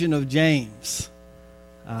Of James.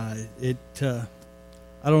 I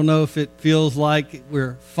don't know if it feels like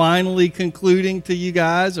we're finally concluding to you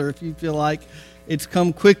guys, or if you feel like it's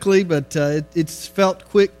come quickly, but it's felt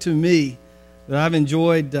quick to me. That I've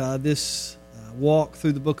enjoyed this walk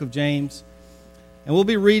through the book of James. And we'll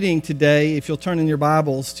be reading today, if you'll turn in your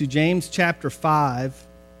Bibles, to James chapter 5,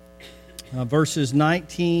 verses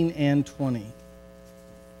 19 and 20.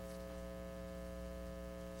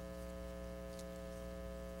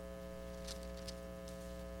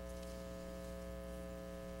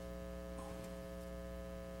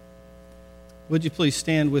 Would you please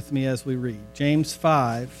stand with me as we read? James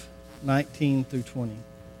 5, 19 through 20.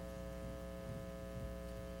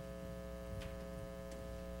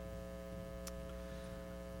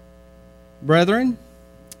 Brethren,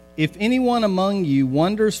 if anyone among you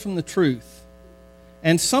wanders from the truth,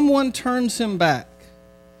 and someone turns him back,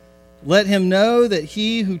 let him know that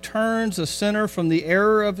he who turns a sinner from the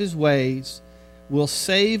error of his ways will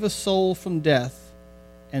save a soul from death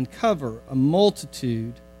and cover a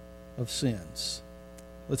multitude of sins.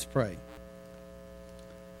 Let's pray.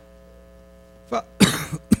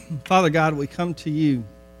 Father God, we come to you.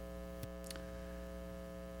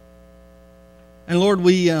 And Lord,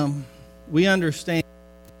 we understand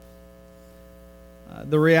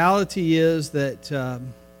the reality is that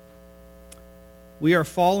we are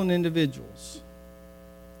fallen individuals.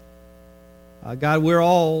 God, we're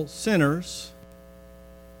all sinners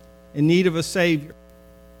in need of a Savior.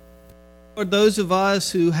 Lord, those of us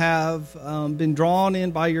who have been drawn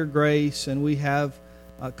in by your grace and we have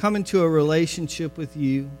come into a relationship with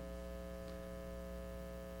you,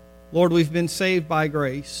 Lord, we've been saved by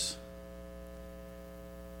grace.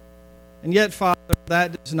 And yet, Father,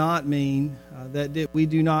 that does not mean that we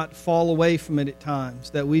do not fall away from it at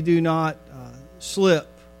times, that we do not slip,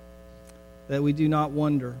 that we do not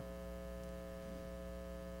wander.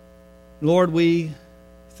 Lord, we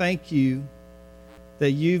thank you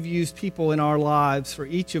that you've used people in our lives for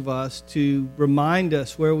each of us to remind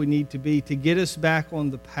us where we need to be, to get us back on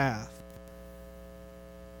the path.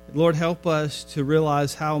 Lord, help us to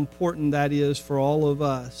realize how important that is for all of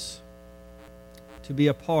us to be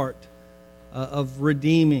a part of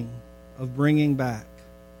redeeming, of bringing back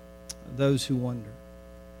those who wander.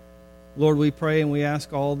 Lord, we pray and we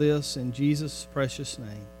ask all this in Jesus' precious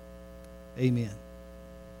name. Amen.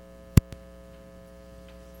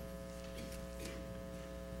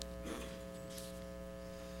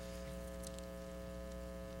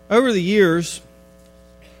 Over the years,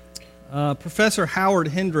 Professor Howard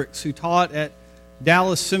Hendricks, who taught at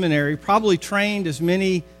Dallas Seminary, probably trained as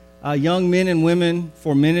many young men and women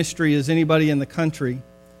for ministry as anybody in the country.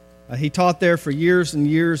 He taught there for years and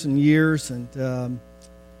years and years and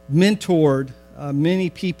mentored many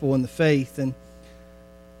people in the faith. And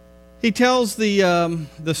he tells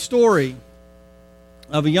the story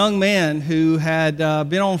of a young man who had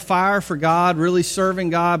been on fire for God, really serving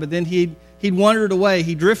God, but then he'd wandered away.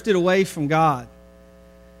 He drifted away from God.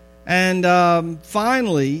 And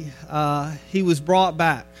finally, he was brought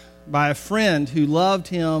back by a friend who loved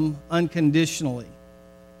him unconditionally.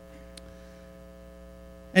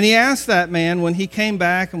 And he asked that man when he came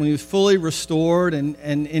back and when he was fully restored and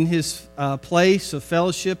in his place of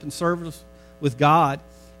fellowship and service with God,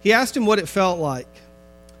 he asked him what it felt like.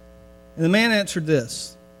 And the man answered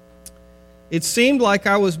this: "It seemed like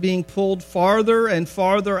I was being pulled farther and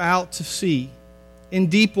farther out to sea, in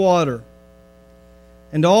deep water.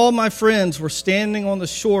 And all my friends were standing on the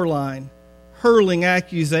shoreline, hurling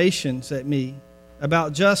accusations at me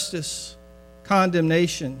about justice,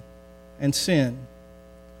 condemnation, and sin."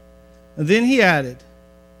 And then he added,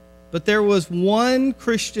 "But there was one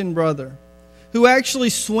Christian brother who actually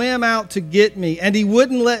swam out to get me, and he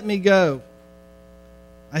wouldn't let me go.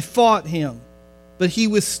 I fought him, but he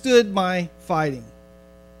withstood my fighting.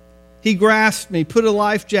 He grasped me, put a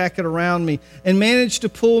life jacket around me, and managed to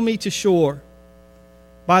pull me to shore.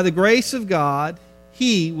 By the grace of God,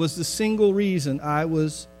 he was the single reason I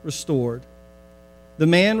was restored. The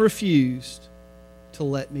man refused to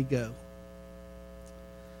let me go."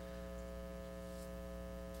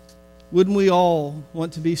 Wouldn't we all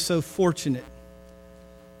want to be so fortunate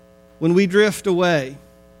when we drift away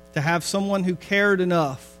to have someone who cared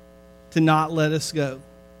enough to not let us go,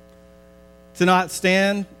 to not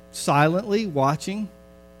stand silently watching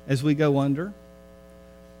as we go under,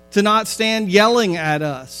 to not stand yelling at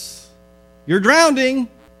us, "You're drowning."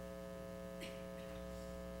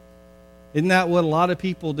 Isn't that what a lot of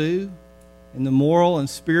people do in the moral and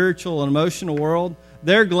spiritual and emotional world?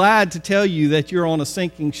 They're glad to tell you that you're on a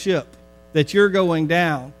sinking ship, that you're going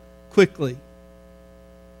down quickly.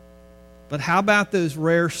 But how about those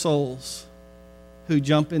rare souls who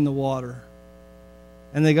jump in the water.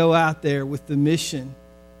 And they go out there with the mission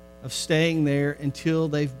of staying there until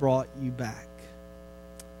they've brought you back.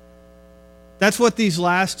 That's what these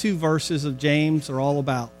last two verses of James are all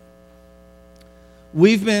about.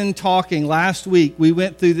 We've been talking last week. We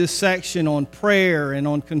went through this section on prayer and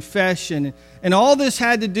on confession. And all this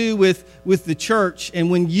had to do with the church. And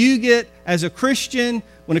when you get, as a Christian,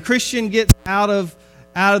 when a Christian gets out of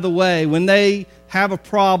the way, when they have a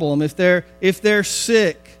problem, if they're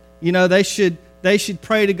sick, they should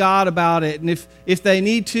pray to God about it. And if they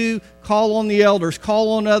need to, call on the elders,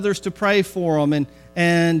 call on others to pray for them.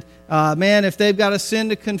 And if they've got a sin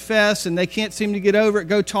to confess and they can't seem to get over it,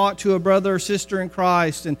 go talk to a brother or sister in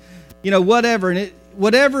Christ. And, whatever. And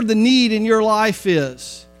whatever the need in your life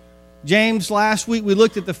is. James, last week we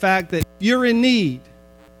looked at the fact that if you're in need,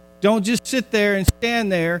 don't just sit there and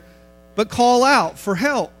stand there, but call out for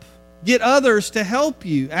help. Get others to help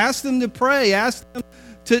you. Ask them to pray. Ask them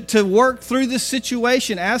to work through this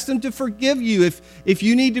situation. Ask them to forgive you if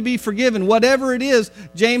you need to be forgiven. Whatever it is,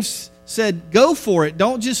 James said, go for it.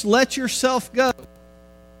 Don't just let yourself go.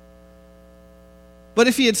 But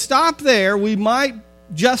if he had stopped there, we might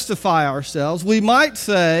justify ourselves. We might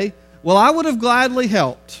say, well, I would have gladly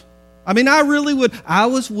helped. I mean, I really would. I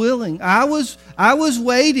was willing. I was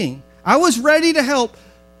waiting. I was ready to help.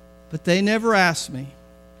 But they never asked me.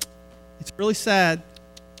 It's really sad.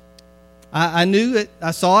 I knew it.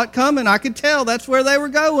 I saw it coming. I could tell that's where they were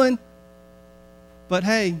going. But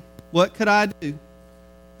hey, what could I do?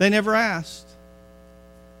 They never asked.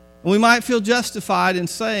 And we might feel justified in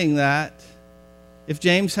saying that if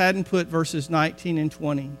James hadn't put verses 19 and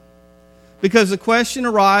 20. Because the question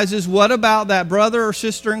arises, what about that brother or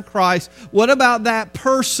sister in Christ? What about that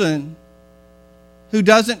person who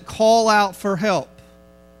doesn't call out for help?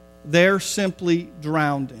 They're simply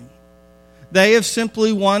drowning. They have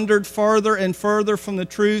simply wandered further and further from the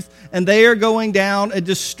truth, and they are going down a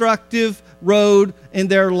destructive road in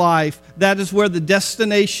their life. That is where the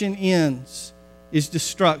destination ends, is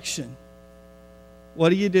destruction. What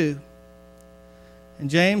do you do? And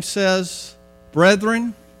James says,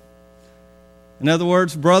 brethren, in other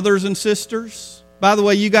words, brothers and sisters. By the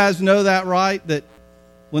way, you guys know that, right? That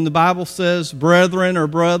when the Bible says brethren or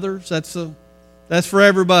brothers, that's for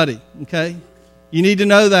everybody, okay? You need to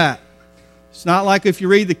know that. It's not like if you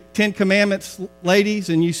read the Ten Commandments, ladies,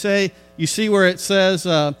 and you see where it says,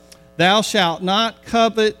 thou shalt not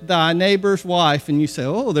covet thy neighbor's wife, and you say,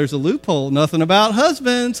 oh, there's a loophole, nothing about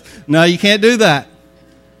husbands. No, you can't do that,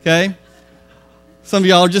 okay? Some of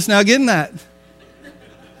y'all are just now getting that.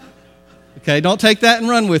 Okay, don't take that and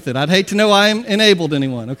run with it. I'd hate to know I enabled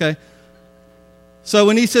anyone, okay? So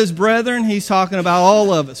when he says brethren, he's talking about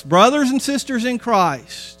all of us. Brothers and sisters in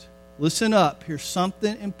Christ, listen up. Here's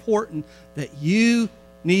something important that you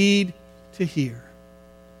need to hear.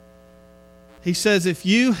 He says, if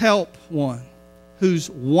you help one who's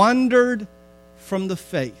wandered from the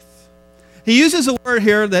faith. He uses a word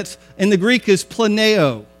here that's in the Greek is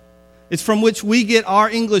planeo. It's from which we get our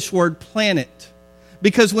English word planet.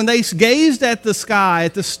 Because when they gazed at the sky,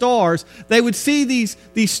 at the stars, they would see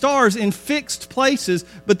these stars in fixed places,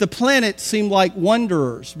 but the planets seemed like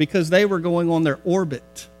wanderers because they were going on their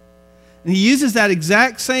orbit. And he uses that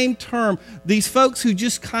exact same term. These folks who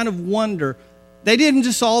just kind of wander, they didn't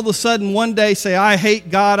just all of a sudden one day say, I hate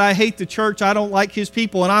God, I hate the church, I don't like his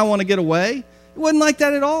people, and I want to get away. It wasn't like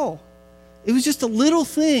that at all. It was just a little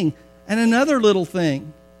thing and another little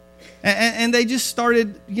thing. And they just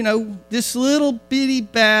started, this little bitty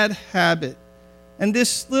bad habit and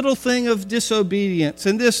this little thing of disobedience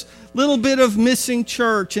and this little bit of missing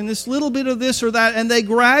church and this little bit of this or that. And they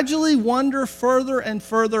gradually wander further and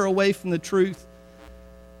further away from the truth.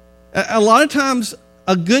 A lot of times,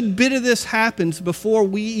 a good bit of this happens before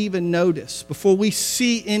we even notice, before we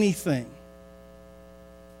see anything.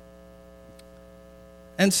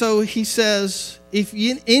 And so he says, if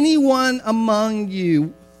anyone among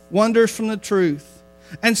you wanders from the truth,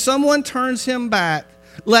 and someone turns him back,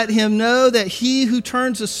 let him know that he who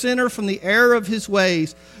turns a sinner from the error of his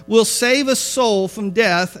ways will save a soul from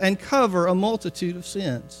death and cover a multitude of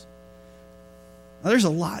sins. Now, there's a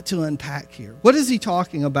lot to unpack here. What is he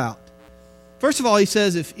talking about? First of all, he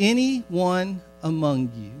says, if anyone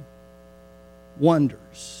among you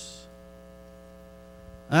wanders.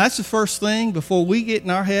 Now, that's the first thing before we get in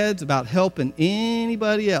our heads about helping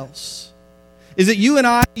anybody else. Is that you and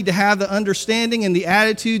I need to have the understanding and the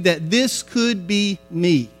attitude that this could be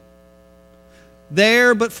me.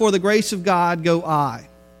 There, but for the grace of God, go I.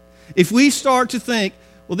 If we start to think,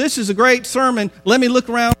 well, this is a great sermon, let me look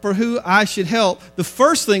around for who I should help, the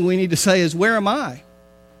first thing we need to say is, where am I?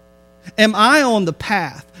 Am I on the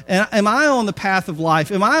path? Am I on the path of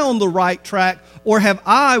life? Am I on the right track? Or have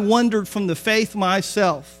I wandered from the faith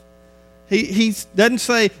myself? He doesn't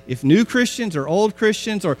say if new Christians or old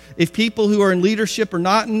Christians or if people who are in leadership or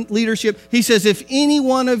not in leadership. He says if any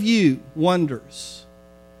one of you wonders,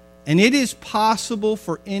 and it is possible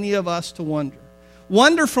for any of us to wonder.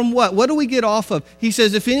 Wonder from what? What do we get off of? He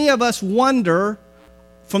says if any of us wonder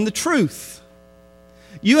from the truth.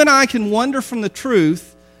 You and I can wonder from the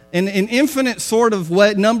truth in an infinite sort of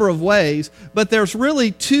number of ways, but there's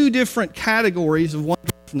really two different categories of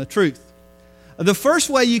wondering from the truth. The first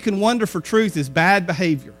way you can wonder for truth is bad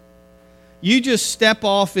behavior. You just step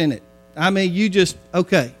off in it. I mean, you just,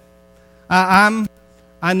 okay, I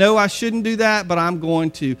know I shouldn't do that, but I'm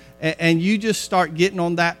going to. And you just start getting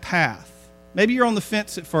on that path. Maybe you're on the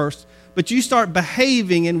fence at first, but you start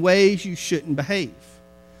behaving in ways you shouldn't behave.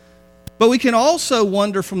 But we can also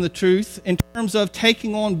wonder from the truth in terms of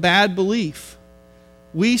taking on bad belief.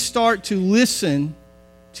 We start to listen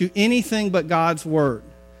to anything but God's word.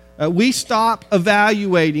 We stop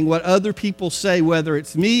evaluating what other people say, whether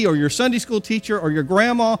it's me or your Sunday school teacher or your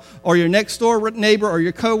grandma or your next door neighbor or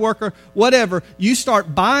your coworker, whatever. You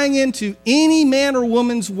start buying into any man or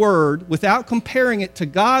woman's word without comparing it to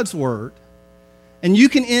God's word, and you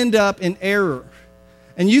can end up in error.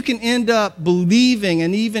 And you can end up believing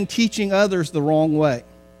and even teaching others the wrong way.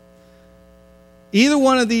 Either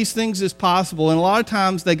one of these things is possible, and a lot of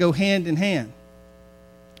times they go hand in hand.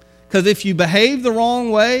 Because if you behave the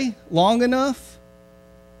wrong way long enough,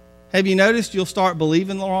 have you noticed you'll start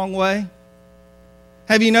believing the wrong way?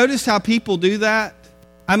 Have you noticed how people do that?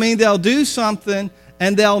 I mean, they'll do something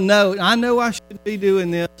and they'll know, I know I shouldn't be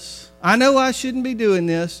doing this. I know I shouldn't be doing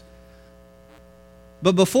this.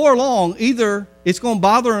 But before long, either it's going to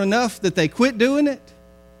bother them enough that they quit doing it,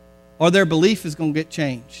 or their belief is going to get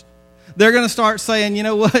changed. They're going to start saying, you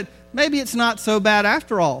know what, maybe it's not so bad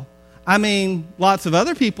after all. I mean, lots of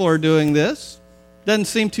other people are doing this. Doesn't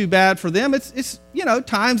seem too bad for them. It's you know,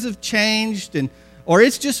 times have changed, or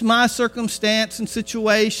it's just my circumstance and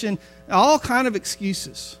situation. All kind of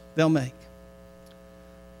excuses they'll make.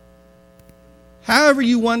 However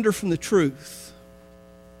you wonder from the truth,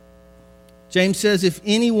 James says, if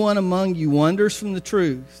anyone among you wanders from the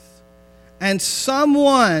truth, and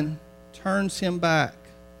someone turns him back.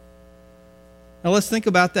 Now let's think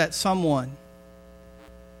about that someone.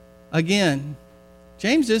 Again,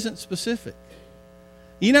 James isn't specific.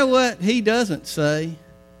 You know what? He doesn't say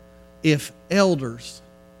if elders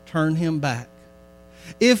turn him back.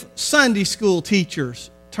 If Sunday school teachers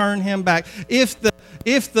turn him back. If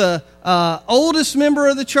the oldest member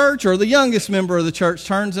of the church or the youngest member of the church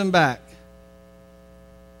turns him back.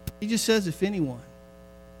 He just says if anyone.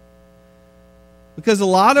 Because a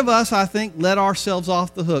lot of us, I think, let ourselves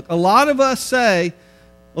off the hook. A lot of us say,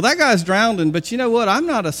 well, that guy's drowning, but you know what? I'm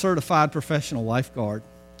not a certified professional lifeguard.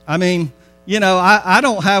 I mean, you know, I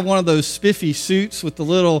don't have one of those spiffy suits with the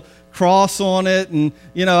little cross on it, and,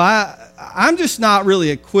 you know, I'm just not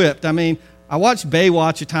really equipped. I mean, I watch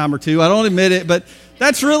Baywatch a time or two. I don't admit it, but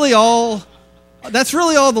that's really all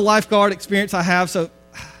the lifeguard experience I have, so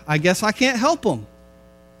I guess I can't help them.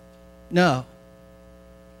 No.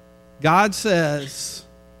 God says,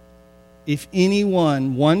 if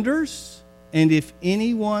anyone wonders, and if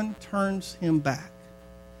anyone turns him back,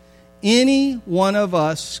 any one of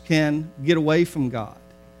us can get away from God.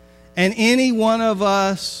 And any one of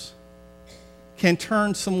us can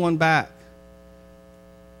turn someone back.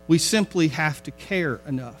 We simply have to care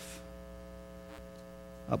enough.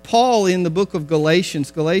 Paul in the book of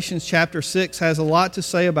Galatians chapter 6, has a lot to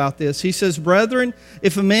say about this. He says, brethren,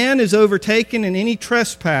 if a man is overtaken in any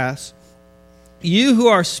trespass, you who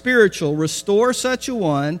are spiritual, restore such a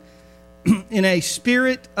one in a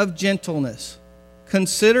spirit of gentleness,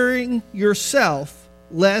 considering yourself,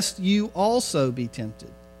 lest you also be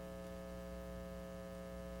tempted.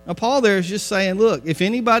 Now, Paul there is just saying, look, if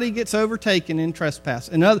anybody gets overtaken in trespass,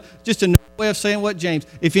 just another way of saying what James,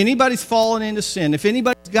 if anybody's fallen into sin, if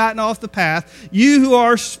anybody's gotten off the path, you who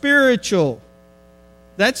are spiritual,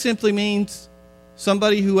 that simply means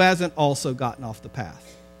somebody who hasn't also gotten off the path.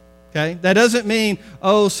 Okay? That doesn't mean,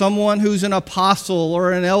 someone who's an apostle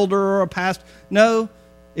or an elder or a pastor. No,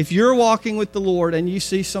 if you're walking with the Lord and you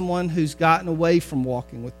see someone who's gotten away from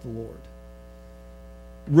walking with the Lord,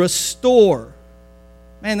 restore.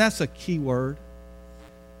 Man, that's a key word.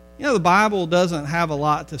 You know, the Bible doesn't have a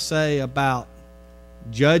lot to say about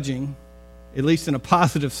judging, at least in a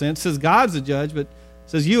positive sense. It says God's a judge, but it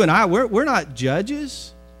says you and I, we're not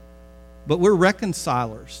judges, but we're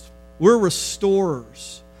reconcilers. We're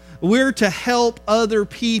restorers. We're to help other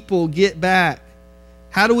people get back.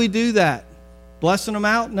 How do we do that? Blessing them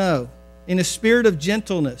out? No. in a spirit of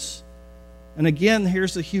gentleness. And again,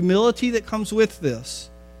 here's the humility that comes with this.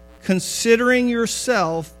 Considering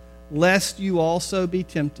yourself, lest you also be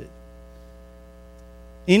tempted.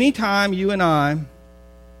 Anytime you and I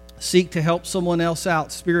seek to help someone else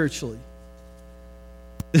out spiritually,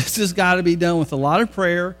 this has got to be done with a lot of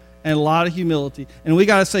prayer and a lot of humility. And we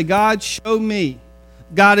got to say, God, show me.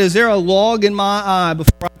 God, is there a log in my eye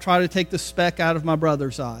before I try to take the speck out of my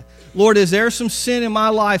brother's eye? Lord, is there some sin in my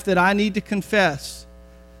life that I need to confess?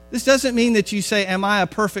 This doesn't mean that you say, am I a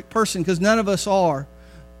perfect person? Because none of us are.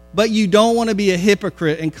 But you don't want to be a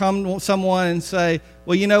hypocrite and come to someone and say,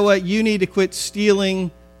 well, you know what? You need to quit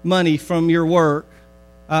stealing money from your work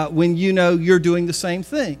when you know you're doing the same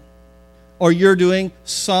thing. Or you're doing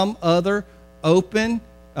some other open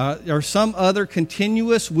or some other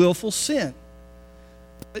continuous willful sin.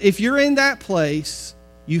 If you're in that place,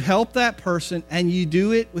 you help that person and you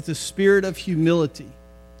do it with a spirit of humility.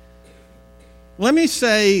 Let me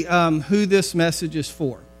say who this message is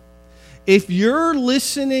for. If you're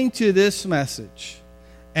listening to this message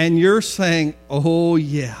and you're saying, oh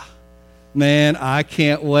yeah, man, I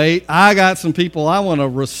can't wait. I got some people I want to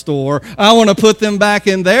restore. I want to put them back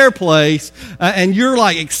in their place. And you're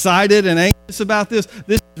like excited and anxious about this.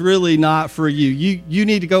 This is really not for you. You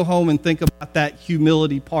need to go home and think about that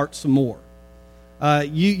humility part some more.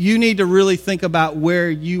 You need to really think about where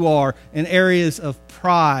you are in areas of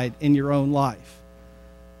pride in your own life.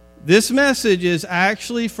 This message is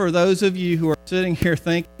actually for those of you who are sitting here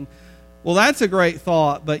thinking, well, that's a great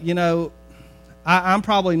thought, but you know, I'm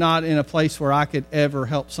probably not in a place where I could ever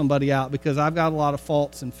help somebody out because I've got a lot of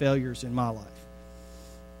faults and failures in my life.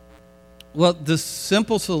 Well, the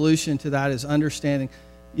simple solution to that is understanding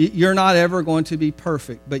you're not ever going to be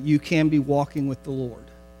perfect, but you can be walking with the Lord,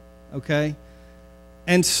 okay?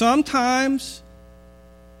 And sometimes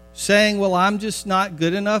saying, well, I'm just not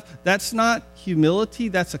good enough, that's not humility,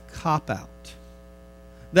 that's a cop-out.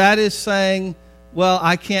 That is saying, well,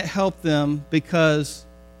 I can't help them because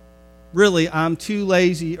really I'm too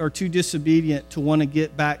lazy or too disobedient to want to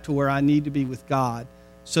get back to where I need to be with God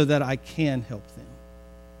so that I can help them.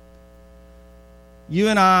 You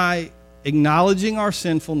and I acknowledging our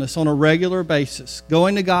sinfulness on a regular basis,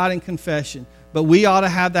 going to God in confession, but we ought to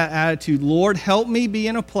have that attitude, Lord, help me be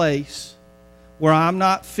in a place where I'm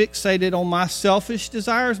not fixated on my selfish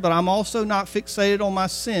desires, but I'm also not fixated on my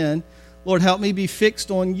sin. Lord, help me be fixed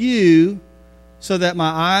on you so that my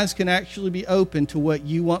eyes can actually be open to what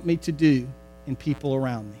you want me to do in people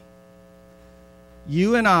around me.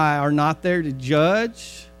 You and I are not there to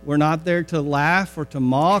judge. We're not there to laugh or to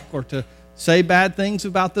mock or to say bad things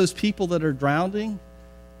about those people that are drowning.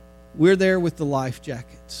 We're there with the life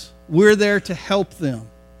jackets. We're there to help them.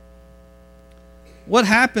 What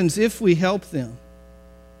happens if we help them?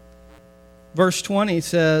 Verse 20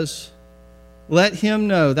 says, let him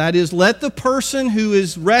know. That is, let the person who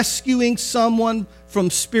is rescuing someone from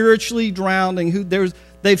spiritually drowning,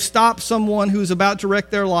 they've stopped someone who's about to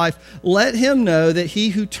wreck their life, let him know that he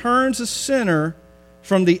who turns a sinner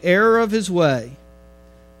from the error of his way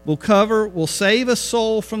will save a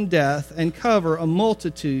soul from death and cover a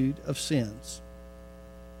multitude of sins.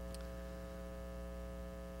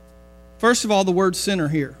 First of all, the word sinner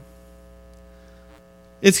here.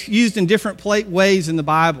 It's used in different ways in the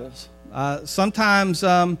Bibles. Sometimes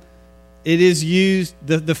it is used,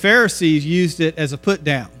 the Pharisees used it as a put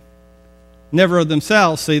down. Never of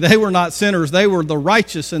themselves. See, they were not sinners. They were the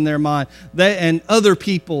righteous in their mind. And other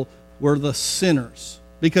people were the sinners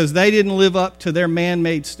because they didn't live up to their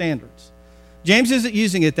man-made standards. James isn't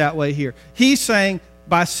using it that way here. He's saying,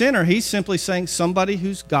 by sinner, he's simply saying somebody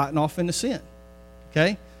who's gotten off into sin.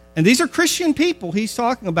 Okay? And these are Christian people he's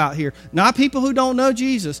talking about here. Not people who don't know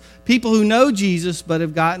Jesus. People who know Jesus but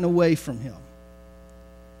have gotten away from him.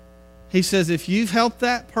 He says if you've helped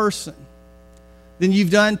that person, then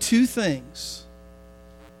you've done two things.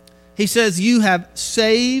 He says you have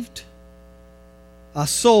saved a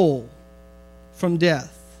soul from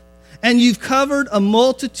death. And you've covered a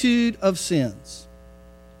multitude of sins.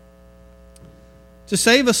 To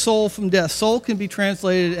save a soul from death. Soul can be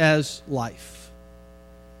translated as life.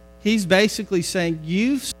 He's basically saying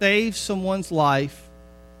you've saved someone's life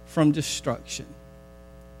from destruction.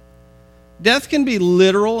 Death can be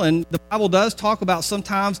literal, and the Bible does talk about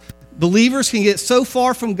sometimes believers can get so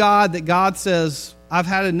far from God that God says, I've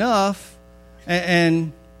had enough,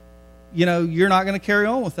 and you know, you're not going to carry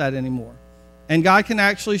on with that anymore. And God can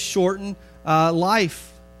actually shorten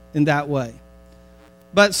life in that way.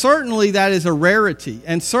 But certainly that is a rarity,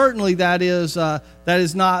 and certainly that is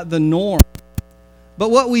not the norm. But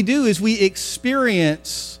what we do is we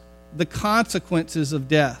experience the consequences of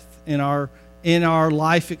death in our in our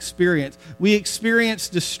life experience. We experience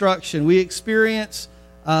destruction. We experience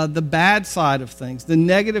the bad side of things, the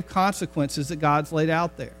negative consequences that God's laid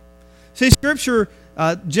out there. See, Scripture,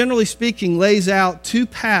 generally speaking, lays out two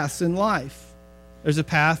paths in life. There's a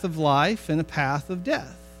path of life and a path of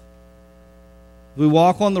death. We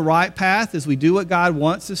walk on the right path as we do what God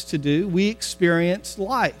wants us to do. We experience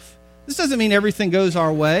life. This doesn't mean everything goes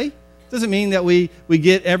our way. It doesn't mean that we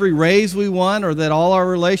get every raise we want or that all our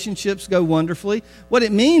relationships go wonderfully. What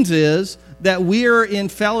it means is that we are in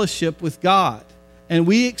fellowship with God, and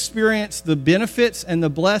we experience the benefits and the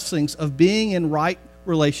blessings of being in right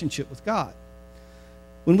relationship with God.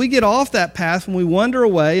 When we get off that path, when we wander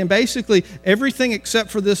away, and basically everything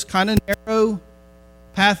except for this kind of narrow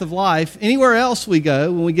path of life, anywhere else we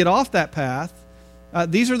go, when we get off that path,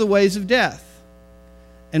 these are the ways of death.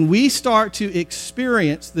 And we start to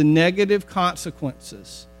experience the negative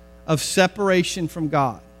consequences of separation from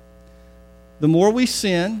God. The more we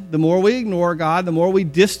sin, the more we ignore God, the more we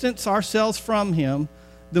distance ourselves from Him,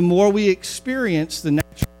 the more we experience the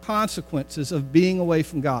natural consequences of being away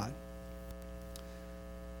from God.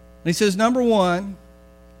 And he says, number one,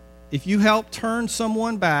 if you help turn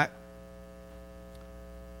someone back,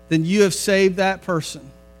 then you have saved that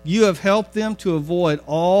person. You have helped them to avoid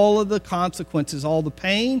all of the consequences, all the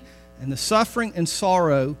pain and the suffering and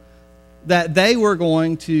sorrow that they were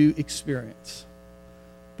going to experience.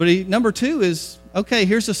 But number two is, okay,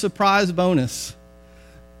 here's a surprise bonus.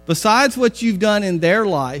 Besides what you've done in their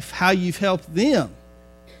life, how you've helped them,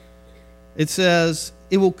 it says,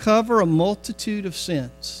 it will cover a multitude of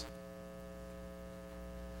sins.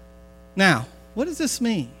 Now, what does this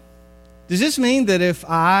mean? Does this mean that if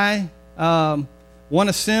I want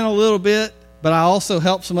to sin a little bit, but I also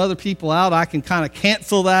help some other people out, I can kind of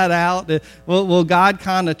cancel that out? Will God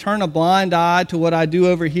kind of turn a blind eye to what I do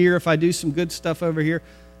over here if I do some good stuff over here?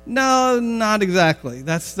 No, not exactly.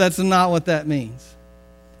 That's not what that means.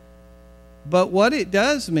 But what it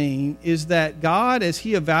does mean is that God, as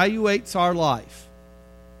He evaluates our life,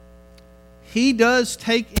 He does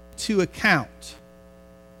take into account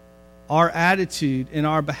our attitude and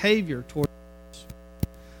our behavior toward others.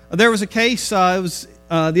 There was a case, it was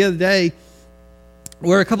the other day,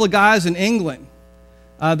 where a couple of guys in England,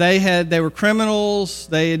 they were criminals,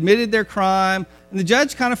 they admitted their crime, and the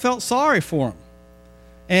judge kind of felt sorry for them.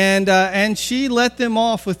 And she let them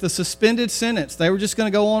off with a suspended sentence. They were just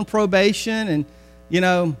going to go on probation, and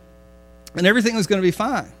and everything was going to be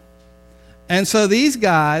fine. And so these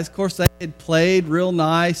guys, of course, they had played real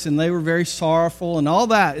nice, and they were very sorrowful and all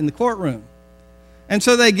that in the courtroom. And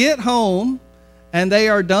so they get home, and they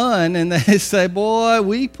are done, and they say, boy,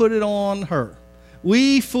 we put it on her.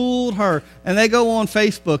 We fooled her. And they go on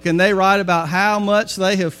Facebook, and they write about how much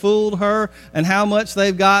they have fooled her and how much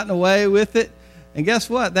they've gotten away with it. And guess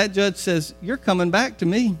what? That judge says, you're coming back to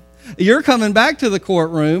me. You're coming back to the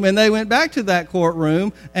courtroom. And they went back to that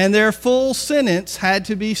courtroom, and their full sentence had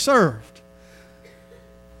to be served.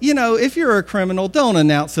 If you're a criminal, don't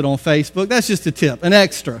announce it on Facebook. That's just a tip, an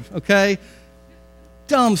extra, okay?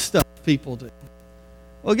 Dumb stuff people do.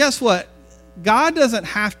 Well, guess what? God doesn't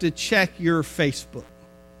have to check your Facebook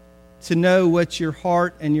to know what your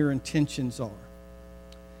heart and your intentions are.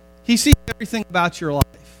 He sees everything about your life.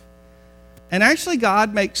 And actually,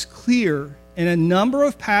 God makes clear in a number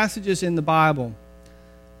of passages in the Bible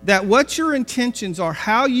that what your intentions are,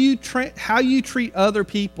 how you treat other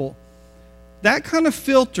people, that kind of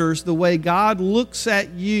filters the way God looks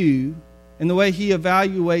at you and the way He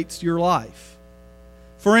evaluates your life.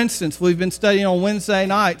 For instance, we've been studying on Wednesday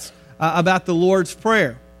nights about the Lord's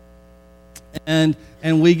Prayer. And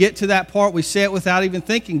we get to that part, we say it without even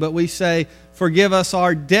thinking, but we say, forgive us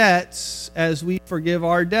our debts as we forgive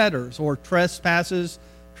our debtors, or trespassers.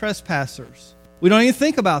 We don't even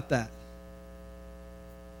think about that.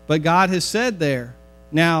 But God has said there,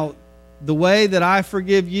 now, the way that I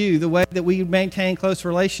forgive you, the way that we maintain close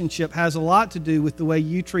relationship has a lot to do with the way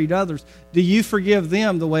you treat others. Do you forgive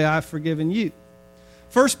them the way I've forgiven you?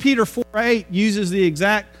 1 Peter 4:8 uses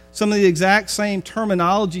some of the exact same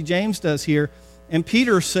terminology James does here. And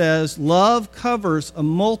Peter says, love covers a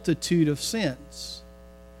multitude of sins.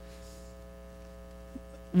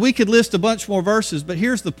 We could list a bunch more verses, but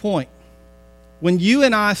here's the point. When you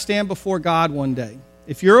and I stand before God one day,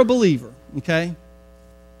 if you're a believer, okay,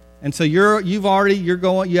 and so you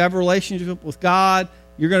have a relationship with God,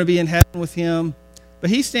 you're going to be in heaven with Him,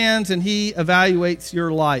 but He stands and He evaluates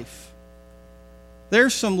your life.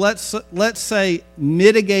 There's some, let's say,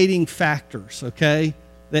 mitigating factors, okay,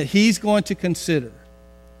 that He's going to consider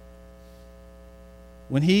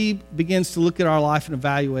when He begins to look at our life and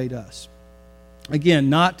evaluate us. Again,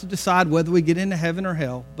 not to decide whether we get into heaven or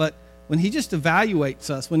hell, but when he just evaluates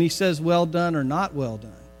us, when he says well done or not well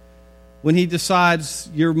done, when he decides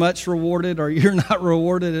you're much rewarded or you're not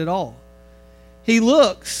rewarded at all. He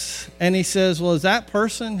looks and he says, well, is that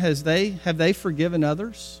person, have they forgiven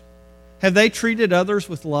others? Have they treated others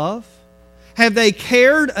with love? Have they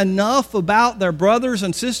cared enough about their brothers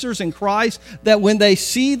and sisters in Christ that when they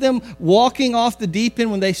see them walking off the deep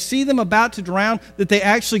end, when they see them about to drown, that they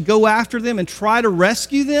actually go after them and try to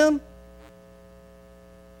rescue them?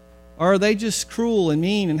 Or are they just cruel and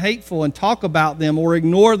mean and hateful and talk about them or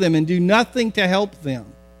ignore them and do nothing to help them?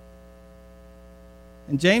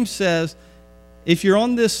 And James says, if you're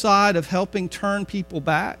on this side of helping turn people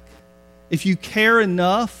back, if you care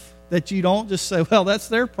enough that you don't just say, well, that's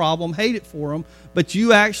their problem, hate it for them, but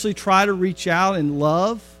you actually try to reach out in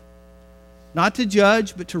love, not to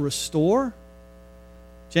judge, but to restore,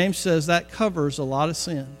 James says that covers a lot of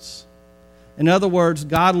sins. In other words,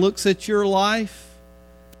 God looks at your life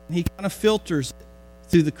and he kind of filters it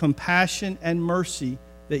through the compassion and mercy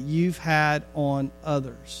that you've had on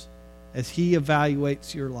others as he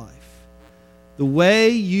evaluates your life. The way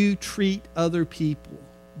you treat other people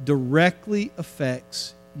directly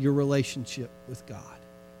affects your relationship with God.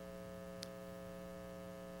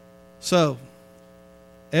 So,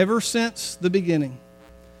 ever since the beginning,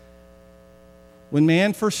 when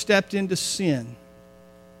man first stepped into sin,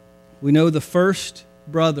 we know the first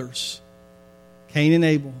brothers, Cain and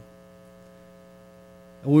Abel.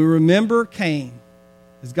 And we remember Cain,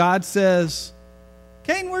 as God says,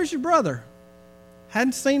 Cain, where's your brother?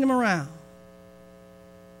 Hadn't seen him around.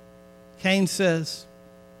 Cain says,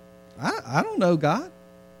 I don't know, God.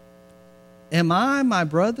 Am I my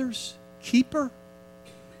brother's keeper?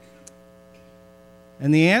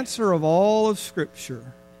 And the answer of all of Scripture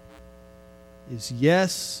is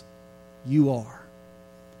yes, you are.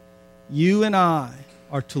 You and I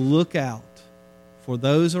are to look out for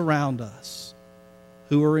those around us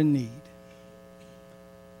who are in need.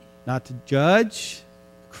 Not to judge,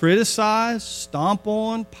 criticize, stomp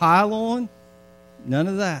on, pile on, none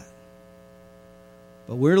of that.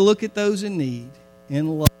 But we're to look at those in need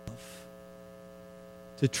in love,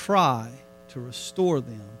 to try to restore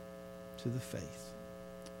them to the faith.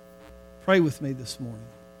 Pray with me this morning.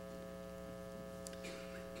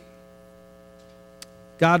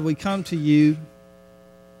 God, we come to you.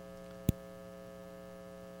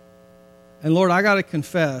 And Lord, I got to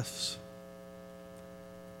confess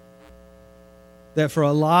that for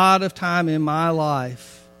a lot of time in my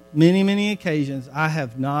life, many, many occasions, I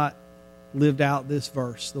have not lived out this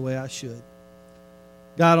verse the way I should.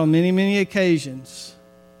 God, on many, many occasions,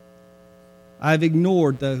 I've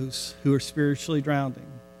ignored those who are spiritually drowning.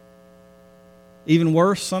 Even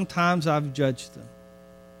worse, sometimes I've judged them.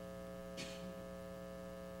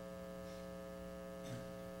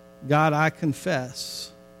 God, I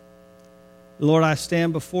confess. Lord, I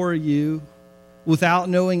stand before you without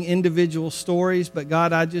knowing individual stories, but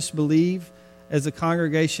God, I just believe as a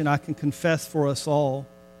congregation I can confess for us all,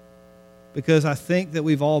 because I think that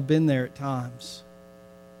we've all been there at times.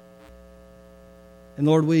 And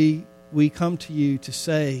Lord, we come to you to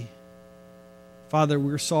say, Father,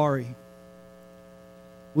 we're sorry.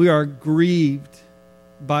 We are grieved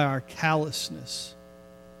by our callousness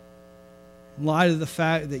in light of the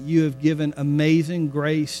fact that you have given amazing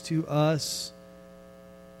grace to us,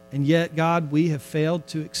 and yet, God, we have failed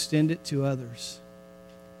to extend it to others.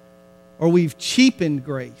 Or we've cheapened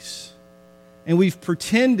grace, and we've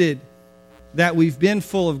pretended that we've been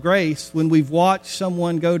full of grace when we've watched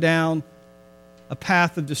someone go down a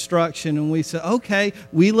path of destruction, and we say, okay,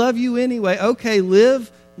 we love you anyway. Okay,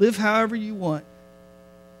 live however you want.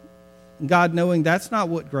 And God, knowing that's not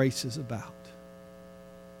what grace is about.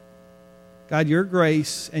 God, your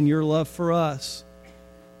grace and your love for us,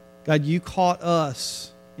 God, you caught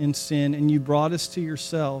us in sin and you brought us to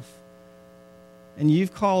yourself. And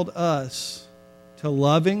you've called us to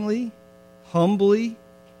lovingly, humbly,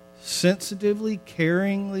 sensitively,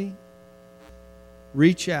 caringly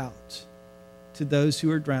reach out to those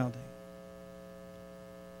who are drowning.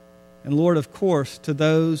 And Lord, of course, to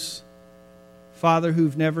those, Father,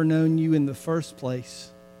 who've never known you in the first place.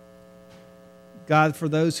 God, for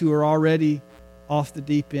those who are already off the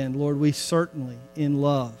deep end, Lord, we certainly, in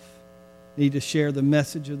love, need to share the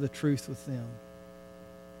message of the truth with them.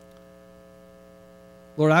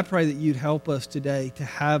 Lord, I pray that you'd help us today to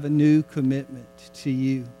have a new commitment to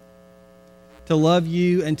you, to love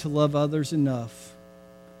you and to love others enough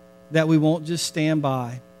that we won't just stand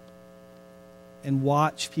by and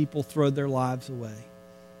watch people throw their lives away.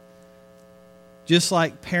 Just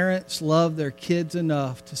like parents love their kids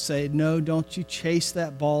enough to say, no, don't you chase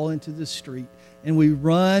that ball into the street. And we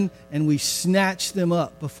run and we snatch them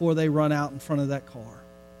up before they run out in front of that car.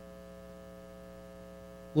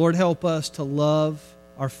 Lord, help us to love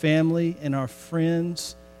our family and our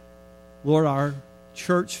friends. Lord, our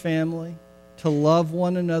church family, to love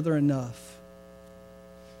one another enough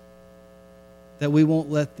that we won't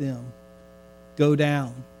let them go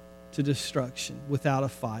down to destruction without a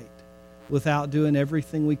fight, without doing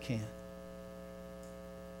everything we can.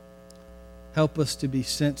 Help us to be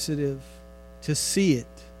sensitive, to see it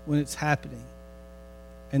when it's happening,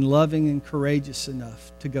 and loving and courageous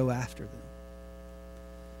enough to go after them.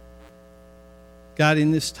 God,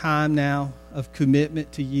 in this time now of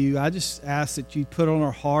commitment to you, I just ask that you put on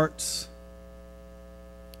our hearts,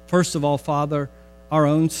 first of all, Father, our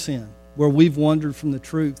own sin, where we've wandered from the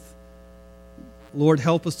truth. Lord,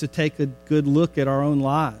 help us to take a good look at our own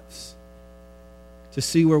lives, to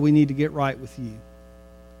see where we need to get right with you.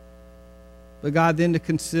 But God, then to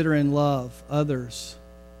consider and love others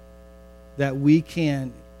that we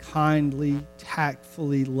can kindly,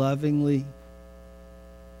 tactfully, lovingly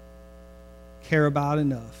care about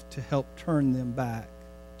enough to help turn them back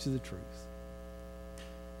to the truth.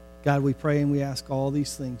 God, we pray and we ask all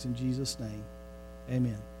these things in Jesus' name.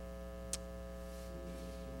 Amen.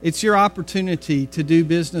 It's your opportunity to do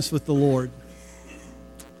business with the Lord.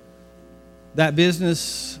 That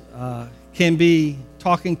business can be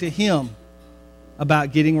talking to Him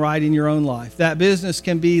about getting right in your own life. That business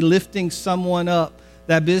can be lifting someone up.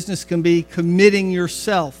 That business can be committing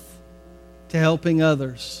yourself to helping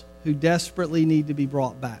others who desperately need to be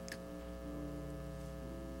brought back.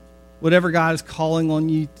 Whatever God is calling on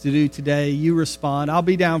you to do today, you respond. I'll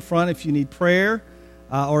be down front if you need prayer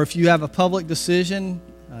or if you have a public decision.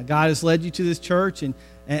 God has led you to this church and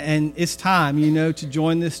it's time, to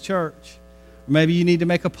join this church. Maybe you need to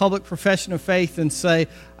make a public profession of faith and say,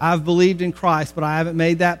 I've believed in Christ, but I haven't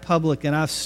made that public, and I've